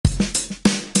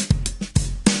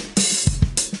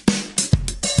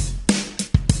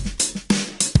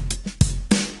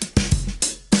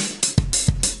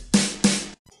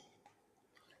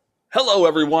Hello,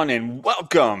 everyone, and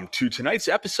welcome to tonight's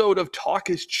episode of Talk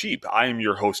is Cheap. I am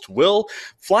your host, Will,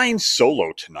 flying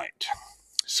solo tonight.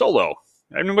 Solo.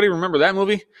 Anybody remember that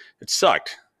movie? It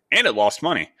sucked, and it lost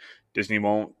money. Disney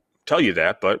won't tell you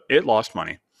that, but it lost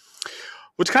money.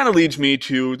 Which kind of leads me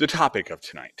to the topic of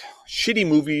tonight. Shitty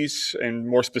movies, and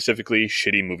more specifically,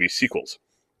 shitty movie sequels.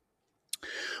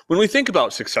 When we think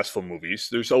about successful movies,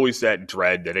 there's always that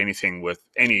dread that anything with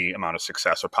any amount of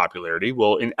success or popularity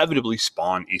will inevitably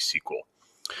spawn a sequel.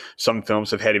 Some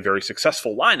films have had a very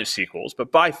successful line of sequels,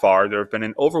 but by far there have been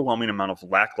an overwhelming amount of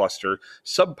lackluster,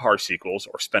 subpar sequels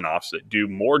or spin-offs that do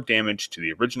more damage to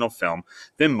the original film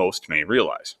than most may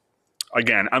realize.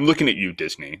 Again, I'm looking at you,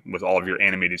 Disney, with all of your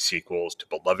animated sequels to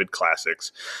beloved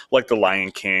classics like The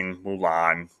Lion King,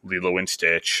 Mulan, Lilo and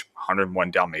Stitch, 101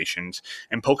 Dalmatians,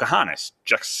 and Pocahontas,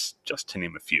 just to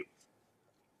name a few.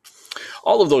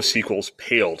 All of those sequels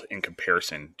paled in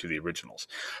comparison to the originals.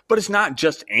 But it's not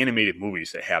just animated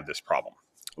movies that have this problem.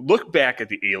 Look back at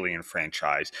the Alien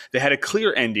franchise that had a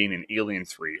clear ending in Alien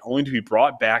 3, only to be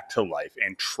brought back to life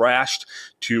and trashed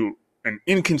to an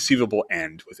inconceivable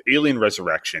end with Alien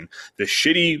Resurrection, the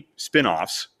shitty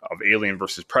spin-offs of Alien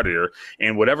vs. Predator,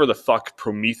 and whatever the fuck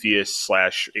Prometheus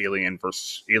 / Alien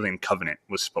vs. Alien Covenant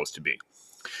was supposed to be.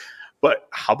 But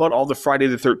how about all the Friday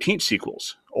the 13th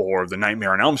sequels, or The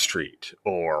Nightmare on Elm Street,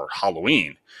 or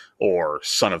Halloween, or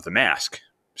Son of the Mask?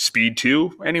 Speed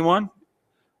 2, anyone?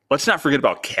 Let's not forget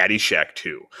about Caddyshack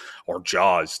 2, or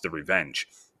Jaws: The Revenge,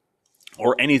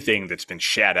 or anything that's been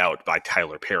shat out by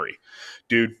Tyler Perry.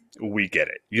 Dude, we get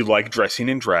it. You like dressing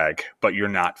in drag, but you're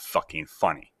not fucking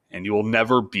funny, and you will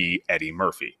never be Eddie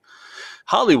Murphy.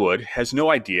 Hollywood has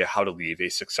no idea how to leave a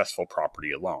successful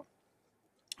property alone.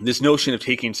 This notion of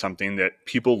taking something that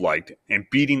people liked and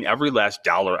beating every last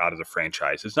dollar out of the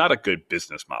franchise is not a good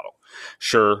business model.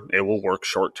 Sure, it will work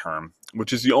short term,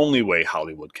 which is the only way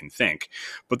Hollywood can think,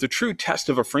 but the true test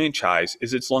of a franchise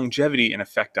is its longevity and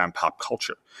effect on pop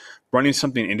culture. Running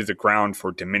something into the ground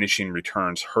for diminishing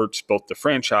returns hurts both the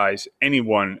franchise,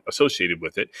 anyone associated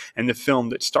with it, and the film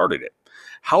that started it.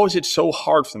 How is it so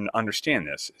hard for them to understand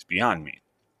this is beyond me.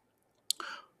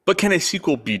 But can a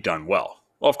sequel be done well?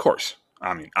 Well, of course.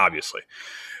 Obviously.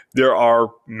 There are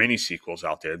many sequels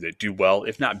out there that do well,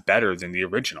 if not better, than the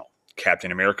original.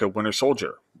 Captain America: Winter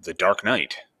Soldier, The Dark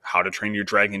Knight, How to Train Your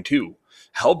Dragon 2,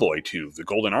 Hellboy 2, The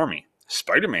Golden Army,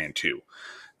 Spider-Man 2,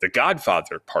 The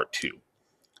Godfather Part 2,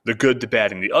 The Good, the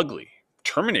Bad, and the Ugly,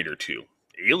 Terminator 2,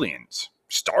 Aliens,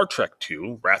 Star Trek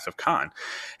 2, Wrath of Khan,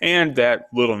 and that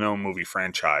little-known movie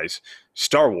franchise,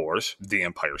 Star Wars: The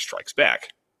Empire Strikes Back.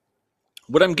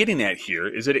 What I'm getting at here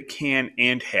is that it can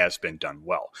and has been done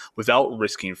well, without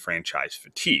risking franchise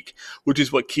fatigue, which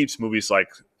is what keeps movies like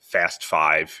Fast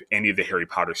 5, any of the Harry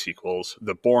Potter sequels,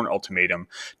 The Bourne Ultimatum,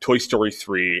 Toy Story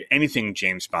 3, anything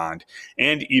James Bond,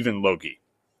 and even Logan,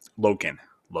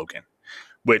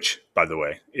 which, by the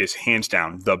way, is hands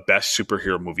down the best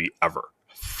superhero movie ever.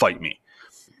 Fight me.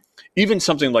 Even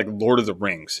something like Lord of the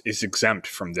Rings is exempt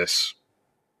from this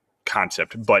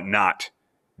concept, but not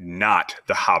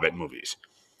the Hobbit movies.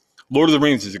 Lord of the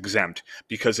Rings is exempt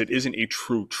because it isn't a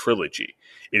true trilogy.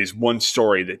 It is one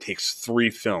story that takes 3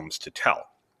 films to tell.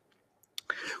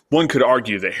 One could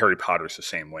argue that Harry Potter is the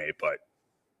same way, but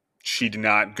she did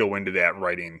not go into that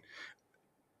writing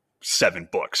 7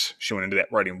 books. She went into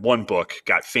that writing 1 book,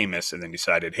 got famous, and then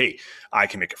decided, hey, I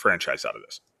can make a franchise out of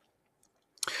this.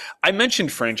 I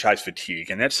mentioned franchise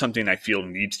fatigue, and that's something I feel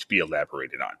needs to be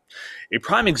elaborated on. A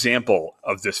prime example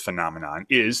of this phenomenon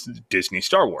is Disney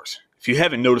Star Wars. If you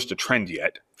haven't noticed a trend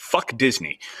yet, fuck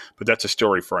Disney, but that's a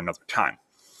story for another time.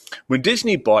 When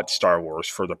Disney bought Star Wars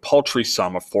for the paltry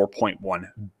sum of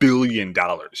 $4.1 billion,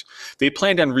 they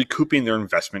planned on recouping their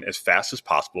investment as fast as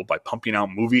possible by pumping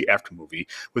out movie after movie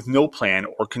with no plan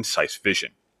or concise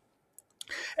vision.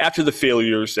 After the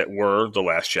failures that were The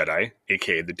Last Jedi,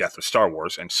 aka The Death of Star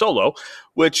Wars, and Solo,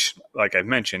 which, like I've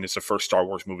mentioned, is the first Star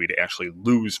Wars movie to actually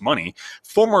lose money,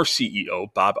 former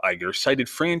CEO Bob Iger cited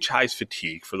franchise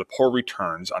fatigue for the poor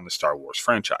returns on the Star Wars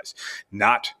franchise.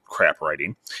 Not crap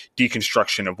writing,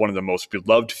 deconstruction of one of the most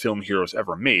beloved film heroes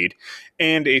ever made,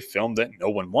 and a film that no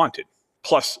one wanted,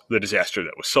 plus the disaster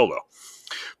that was Solo.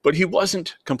 But he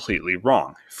wasn't completely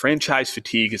wrong. Franchise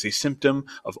fatigue is a symptom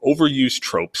of overused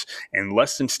tropes and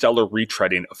less than stellar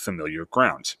retreading of familiar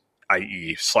grounds,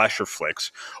 i.e. slasher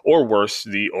flicks, or worse,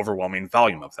 the overwhelming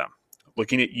volume of them.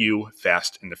 Looking at you,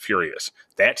 Fast and the Furious.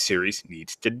 That series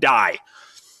needs to die.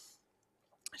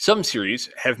 Some series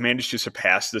have managed to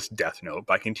surpass this death note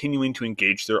by continuing to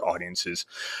engage their audiences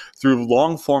through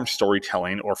long-form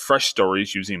storytelling or fresh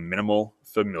stories using minimal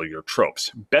familiar tropes.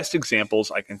 Best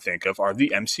examples I can think of are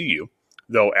the MCU,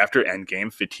 though after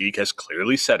Endgame, fatigue has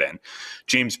clearly set in.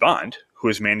 James Bond, who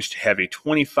has managed to have a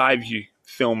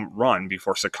 25-film run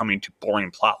before succumbing to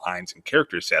boring plot lines and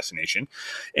character assassination,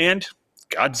 and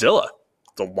Godzilla,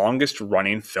 the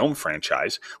longest-running film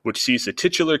franchise, which sees the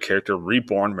titular character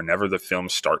reborn whenever the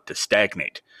films start to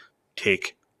stagnate.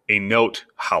 Take a note,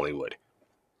 Hollywood.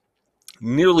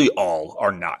 Nearly all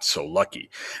are not so lucky.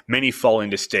 Many fall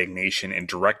into stagnation and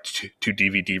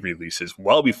direct-to-DVD releases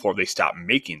well before they stop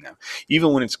making them,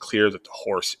 even when it's clear that the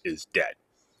horse is dead.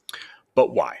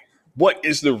 But why? What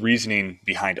is the reasoning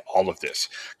behind all of this?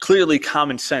 Clearly,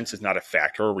 common sense is not a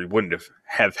factor, or we wouldn't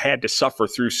have had to suffer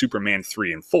through Superman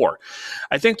 3 and 4.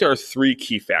 I think there are three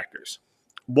key factors.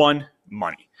 One,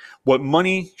 money. What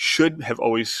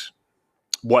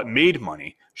made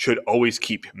money should always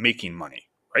keep making money,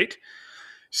 right?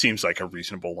 Seems like a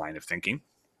reasonable line of thinking.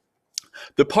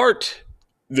 The part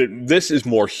that this is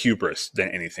more hubris than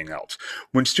anything else.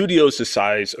 When studios the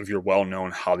size of your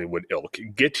well-known Hollywood ilk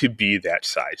get to be that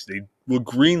size, they will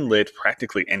greenlit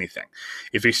practically anything.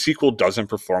 If a sequel doesn't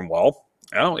perform well,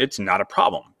 it's not a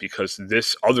problem because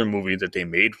this other movie that they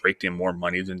made raked in more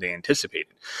money than they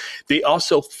anticipated. They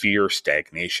also fear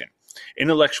stagnation.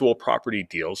 Intellectual property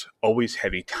deals always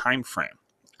have a time frame,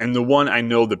 and the one I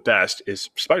know the best is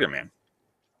Spider-Man.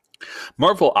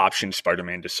 Marvel optioned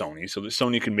Spider-Man to Sony so that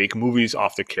Sony could make movies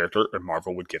off the character and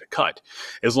Marvel would get a cut.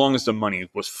 As long as the money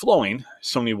was flowing,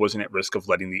 Sony wasn't at risk of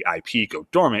letting the IP go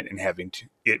dormant and having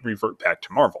it revert back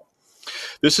to Marvel.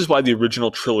 This is why the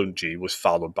original trilogy was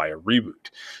followed by a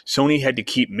reboot. Sony had to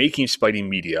keep making Spidey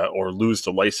media or lose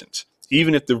the license.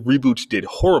 Even if the reboots did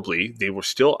horribly, they were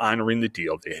still honoring the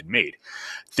deal they had made.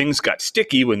 Things got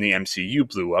sticky when the MCU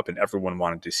blew up and everyone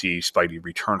wanted to see Spidey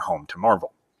return home to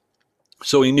Marvel.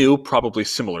 So a new, probably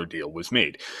similar deal was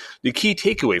made. The key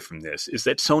takeaway from this is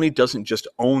that Sony doesn't just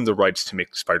own the rights to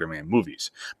make Spider-Man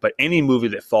movies, but any movie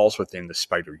that falls within the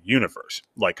Spider universe,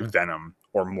 like Venom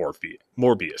or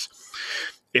Morbius.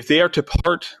 If they are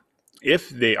part of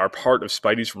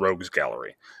Spidey's rogues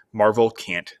gallery, Marvel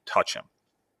can't touch them.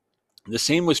 The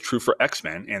same was true for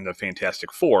X-Men and the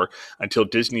Fantastic Four until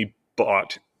Disney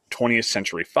bought 20th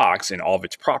Century Fox and all of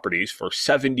its properties for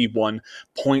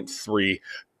 $71.3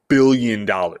 billion.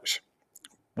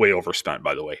 Way overspent,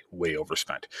 by the way. Way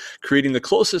overspent. Creating the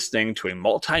closest thing to a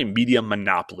multimedia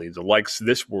monopoly the likes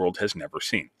this world has never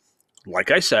seen.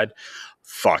 Like I said,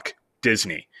 fuck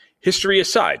Disney. History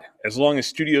aside, as long as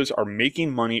studios are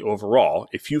making money overall,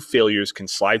 a few failures can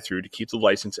slide through to keep the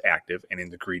license active and in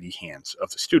the greedy hands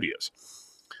of the studios.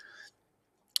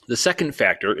 The second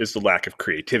factor is the lack of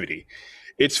creativity.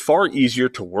 It's far easier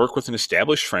to work with an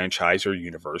established franchise or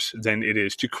universe than it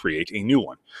is to create a new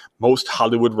one. Most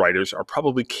Hollywood writers are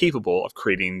probably capable of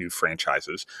creating new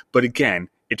franchises, but again,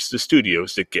 it's the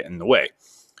studios that get in the way.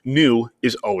 New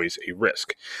is always a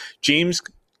risk. James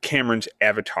Cameron's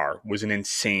Avatar was an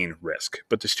insane risk,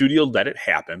 but the studio let it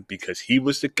happen because he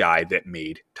was the guy that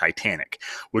made Titanic,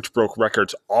 which broke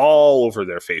records all over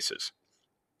their faces.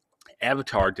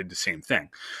 Avatar did the same thing,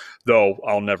 though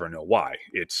I'll never know why.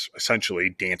 It's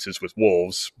essentially Dances with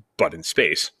Wolves, but in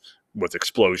space, with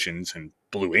explosions and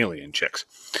blue alien chicks.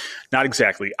 Not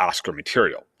exactly Oscar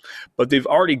material, but they've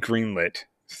already greenlit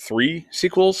 3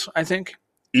 sequels, I think,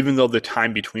 even though the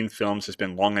time between films has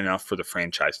been long enough for the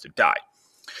franchise to die.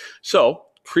 So,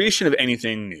 creation of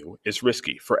anything new is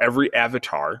risky. For every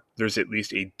Avatar, there's at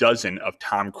least a dozen of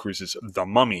Tom Cruise's The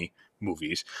Mummy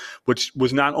movies, which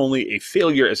was not only a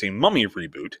failure as a Mummy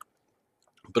reboot,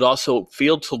 but also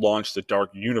failed to launch the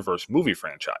Dark Universe movie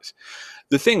franchise.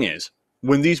 The thing is,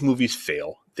 when these movies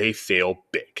fail, they fail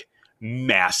big.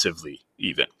 Massively,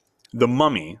 even. The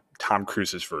Mummy, Tom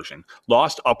Cruise's version,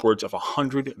 lost upwards of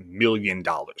 $100 million,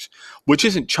 which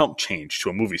isn't chump change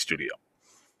to a movie studio.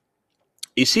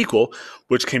 A sequel,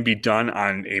 which can be done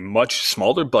on a much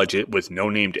smaller budget with no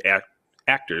named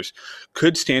actors,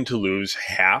 could stand to lose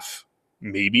half,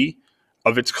 maybe,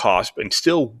 of its cost, and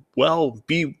still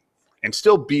be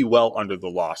well under the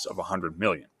loss of $100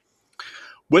 million.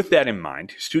 With that in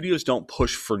mind, studios don't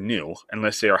push for new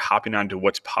unless they are hopping onto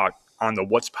the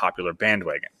what's popular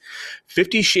bandwagon.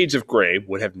 50 Shades of Grey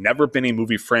would have never been a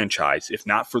movie franchise if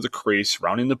not for the craze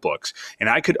surrounding the books, and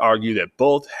I could argue that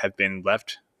both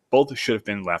should have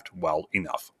been left well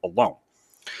enough alone.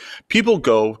 People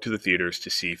go to the theaters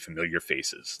to see familiar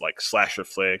faces, like slasher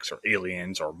flicks or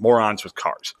aliens or morons with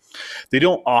cars. They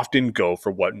don't often go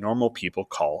for what normal people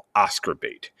call Oscar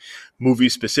bait,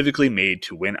 movies specifically made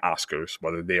to win Oscars,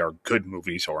 whether they are good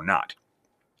movies or not.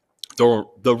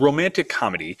 The romantic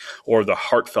comedy or the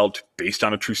heartfelt, based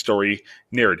on a true story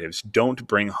narratives don't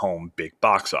bring home big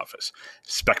box office.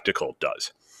 Spectacle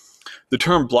does. The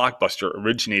term blockbuster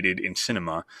originated in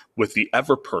cinema with the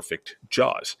ever-perfect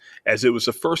Jaws, as it was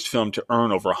the first film to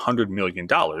earn over $100 million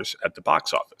at the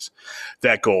box office.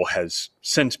 That goal has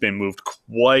since been moved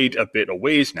quite a bit a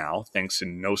ways now, thanks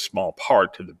in no small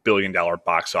part to the billion-dollar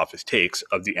box office takes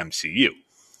of the MCU.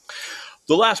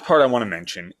 The last part I want to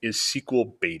mention is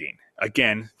sequel baiting.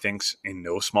 Again, thanks in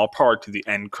no small part to the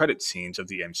end credit scenes of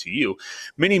the MCU,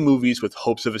 many movies with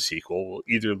hopes of a sequel will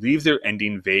either leave their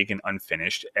ending vague and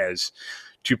unfinished as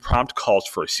to prompt calls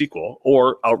for a sequel,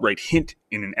 or outright hint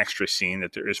in an extra scene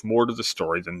that there is more to the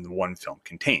story than the one film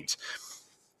contains.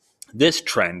 This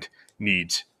trend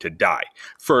needs to die.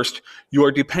 First, you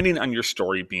are depending on your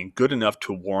story being good enough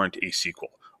to warrant a sequel,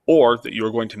 or that you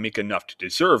are going to make enough to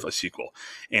deserve a sequel.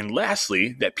 And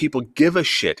lastly, that people give a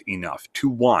shit enough to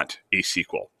want a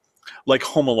sequel. Like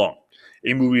Home Alone,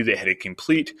 a movie that had a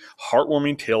complete,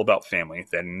 heartwarming tale about family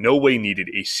that in no way needed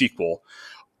a sequel,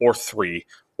 or 3,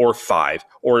 or 5,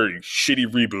 or a shitty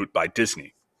reboot by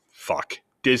Disney. Fuck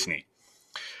Disney.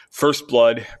 First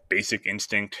Blood, Basic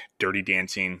Instinct, Dirty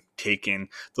Dancing, Taken,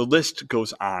 the list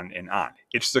goes on and on.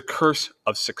 It's the curse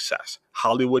of success.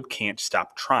 Hollywood can't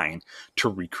stop trying to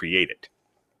recreate it.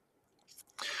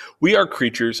 We are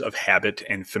creatures of habit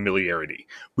and familiarity.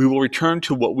 We will return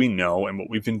to what we know and what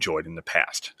we've enjoyed in the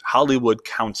past. Hollywood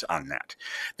counts on that.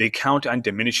 They count on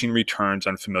diminishing returns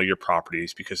on familiar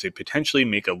properties because they potentially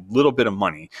make a little bit of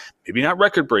money, maybe not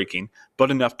record-breaking, but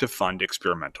enough to fund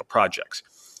experimental projects.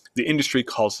 The industry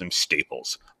calls them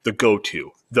staples, the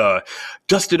go-to, the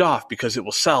dust it off because it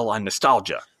will sell on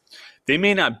nostalgia. They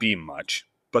may not be much,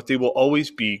 but they will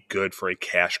always be good for a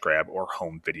cash grab or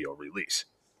home video release.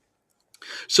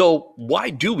 So why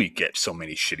do we get so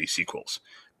many shitty sequels?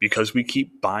 Because we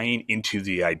keep buying into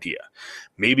the idea.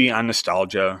 Maybe on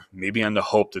nostalgia, maybe on the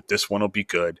hope that this one will be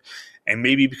good, and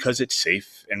maybe because it's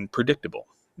safe and predictable.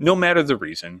 No matter the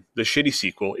reason, the shitty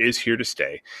sequel is here to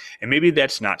stay, and maybe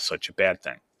that's not such a bad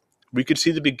thing. We could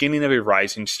see the beginning of a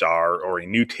rising star or a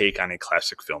new take on a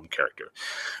classic film character.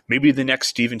 Maybe the next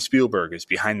Steven Spielberg is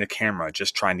behind the camera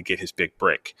just trying to get his big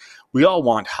break. We all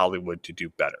want Hollywood to do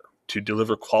better, to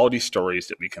deliver quality stories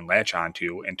that we can latch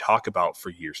onto and talk about for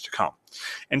years to come.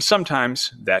 And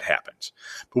sometimes that happens.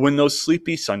 But when those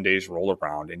sleepy Sundays roll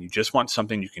around and you just want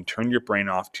something you can turn your brain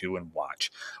off to and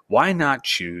watch, why not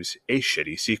choose a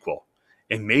shitty sequel?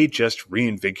 It may just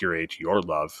reinvigorate your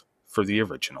love for the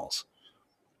originals.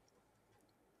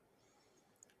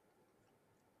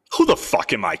 Who the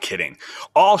fuck am I kidding?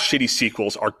 All shitty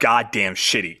sequels are goddamn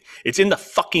shitty. It's in the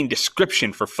fucking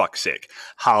description, for fuck's sake.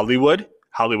 Hollywood,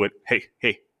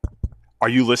 hey, are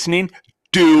you listening?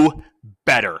 Do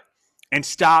better. And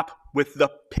stop with the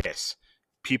piss.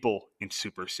 People in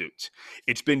super suits.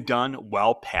 It's been done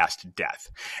well past death.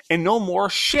 And no more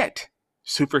shit.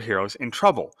 Superheroes in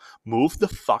trouble. Move the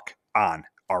fuck on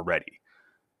already.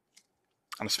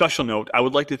 On a special note, I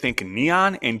would like to thank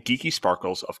Neon and Geeky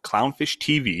Sparkles of Clownfish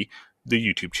TV, the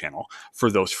YouTube channel,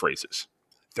 for those phrases.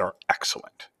 They're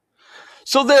excellent.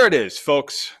 So there it is,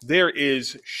 folks. There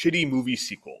is shitty movie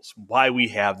sequels, why we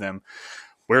have them,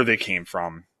 where they came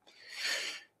from,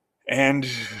 and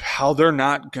how they're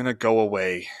not going to go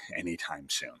away anytime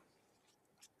soon.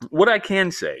 What I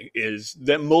can say is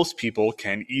that most people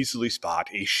can easily spot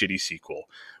a shitty sequel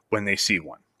when they see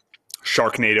one.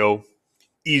 Sharknado,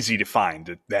 easy to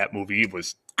find that movie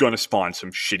was going to spawn some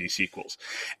shitty sequels.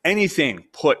 Anything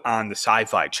put on the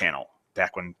Sci-Fi Channel,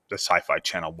 back when the Sci-Fi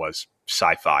Channel was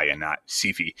Sci-Fi and not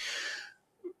Sci-Fi,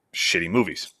 shitty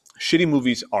movies. Shitty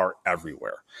movies are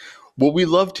everywhere. What we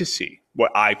love to see,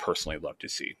 what I personally love to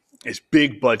see, is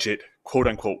big budget, quote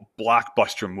unquote,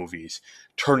 blockbuster movies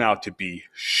turn out to be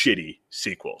shitty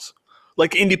sequels.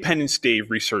 Like Independence Day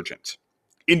Resurgence.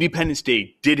 Independence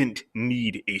Day didn't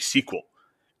need a sequel.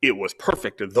 It was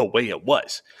perfect the way it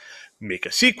was. Make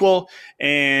a sequel,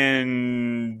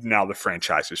 and now the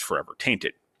franchise is forever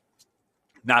tainted.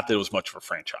 Not that it was much of a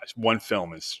franchise. One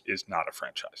film is not a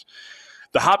franchise.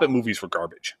 The Hobbit movies were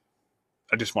garbage.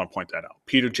 I just want to point that out.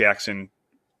 Peter Jackson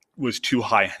was too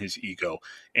high on his ego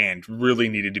and really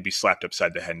needed to be slapped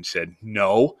upside the head and said,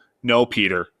 no,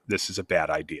 Peter, this is a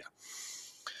bad idea.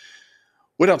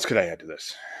 What else could I add to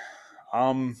this?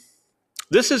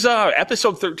 This is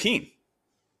episode 13.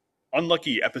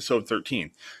 Unlucky episode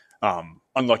 13.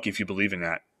 Unlucky if you believe in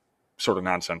that sort of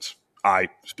nonsense. I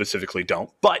specifically don't,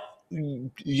 but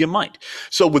you might.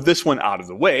 So with this one out of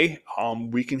the way,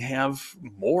 we can have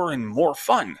more and more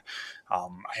fun. I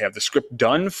have the script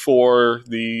done for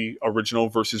the original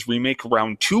versus remake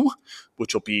round 2,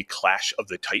 which will be Clash of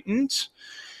the Titans.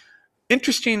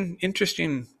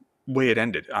 Interesting way it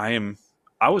ended.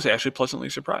 I was actually pleasantly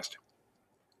surprised.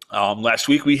 Last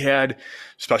week we had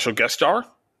special guest star,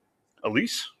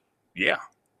 Elise. Yeah,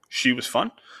 she was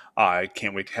fun. I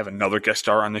can't wait to have another guest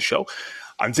star on the show.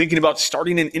 I'm thinking about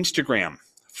starting an Instagram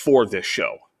for this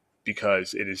show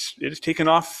because it is taken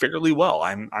off fairly well.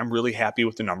 I'm really happy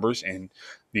with the numbers and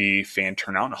the fan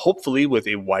turnout, and hopefully with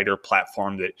a wider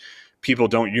platform that people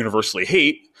don't universally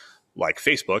hate, like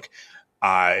Facebook,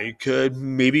 I could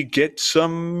maybe get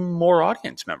some more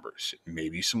audience members,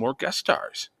 maybe some more guest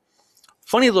stars.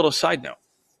 Funny little side note: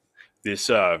 this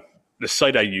the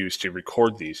site I use to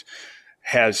record these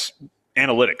has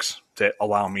analytics that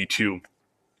allow me to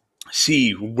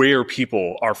see where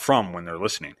people are from when they're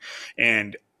listening.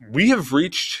 And we have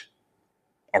reached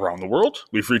around the world.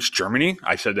 We've reached Germany.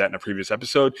 I said that in a previous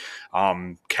episode.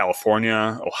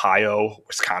 California, Ohio,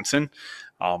 Wisconsin.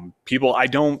 People I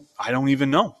don't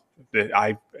even know that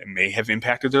I may have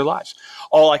impacted their lives.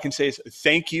 All I can say is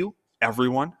thank you,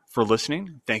 everyone, for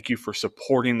listening. Thank you for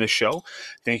supporting the show.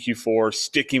 Thank you for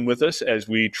sticking with us as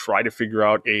we try to figure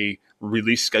out a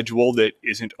release schedule that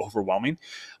isn't overwhelming.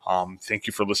 Thank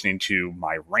you for listening to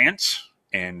my rants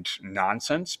and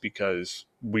nonsense, because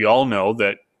we all know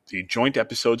that the joint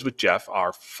episodes with Jeff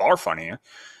are far funnier.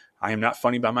 I am not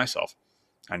funny by myself.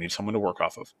 I need someone to work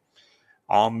off of.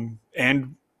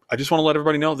 And I just want to let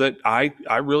everybody know that I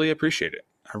really appreciate it.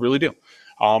 I really do.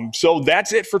 So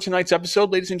that's it for tonight's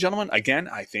episode, ladies and gentlemen. Again,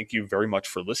 I thank you very much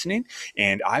for listening,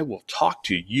 and I will talk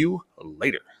to you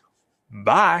later.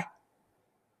 Bye.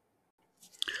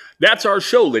 That's our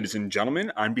show, ladies and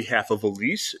gentlemen. On behalf of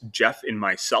Elise, Jeff, and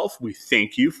myself, we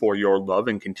thank you for your love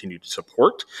and continued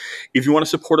support. If you want to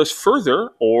support us further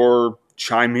or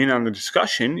chime in on the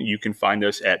discussion, you can find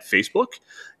us at Facebook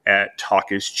at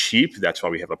Talk is Cheap. That's why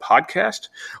we have a podcast.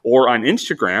 Or on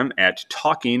Instagram at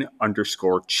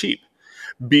talking_cheap.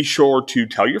 Be sure to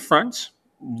tell your friends,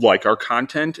 like our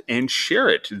content, and share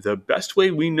it. The best way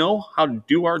we know how to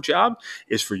do our job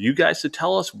is for you guys to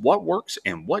tell us what works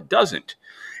and what doesn't.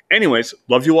 Anyways,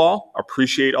 love you all,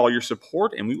 appreciate all your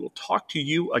support, and we will talk to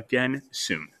you again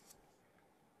soon.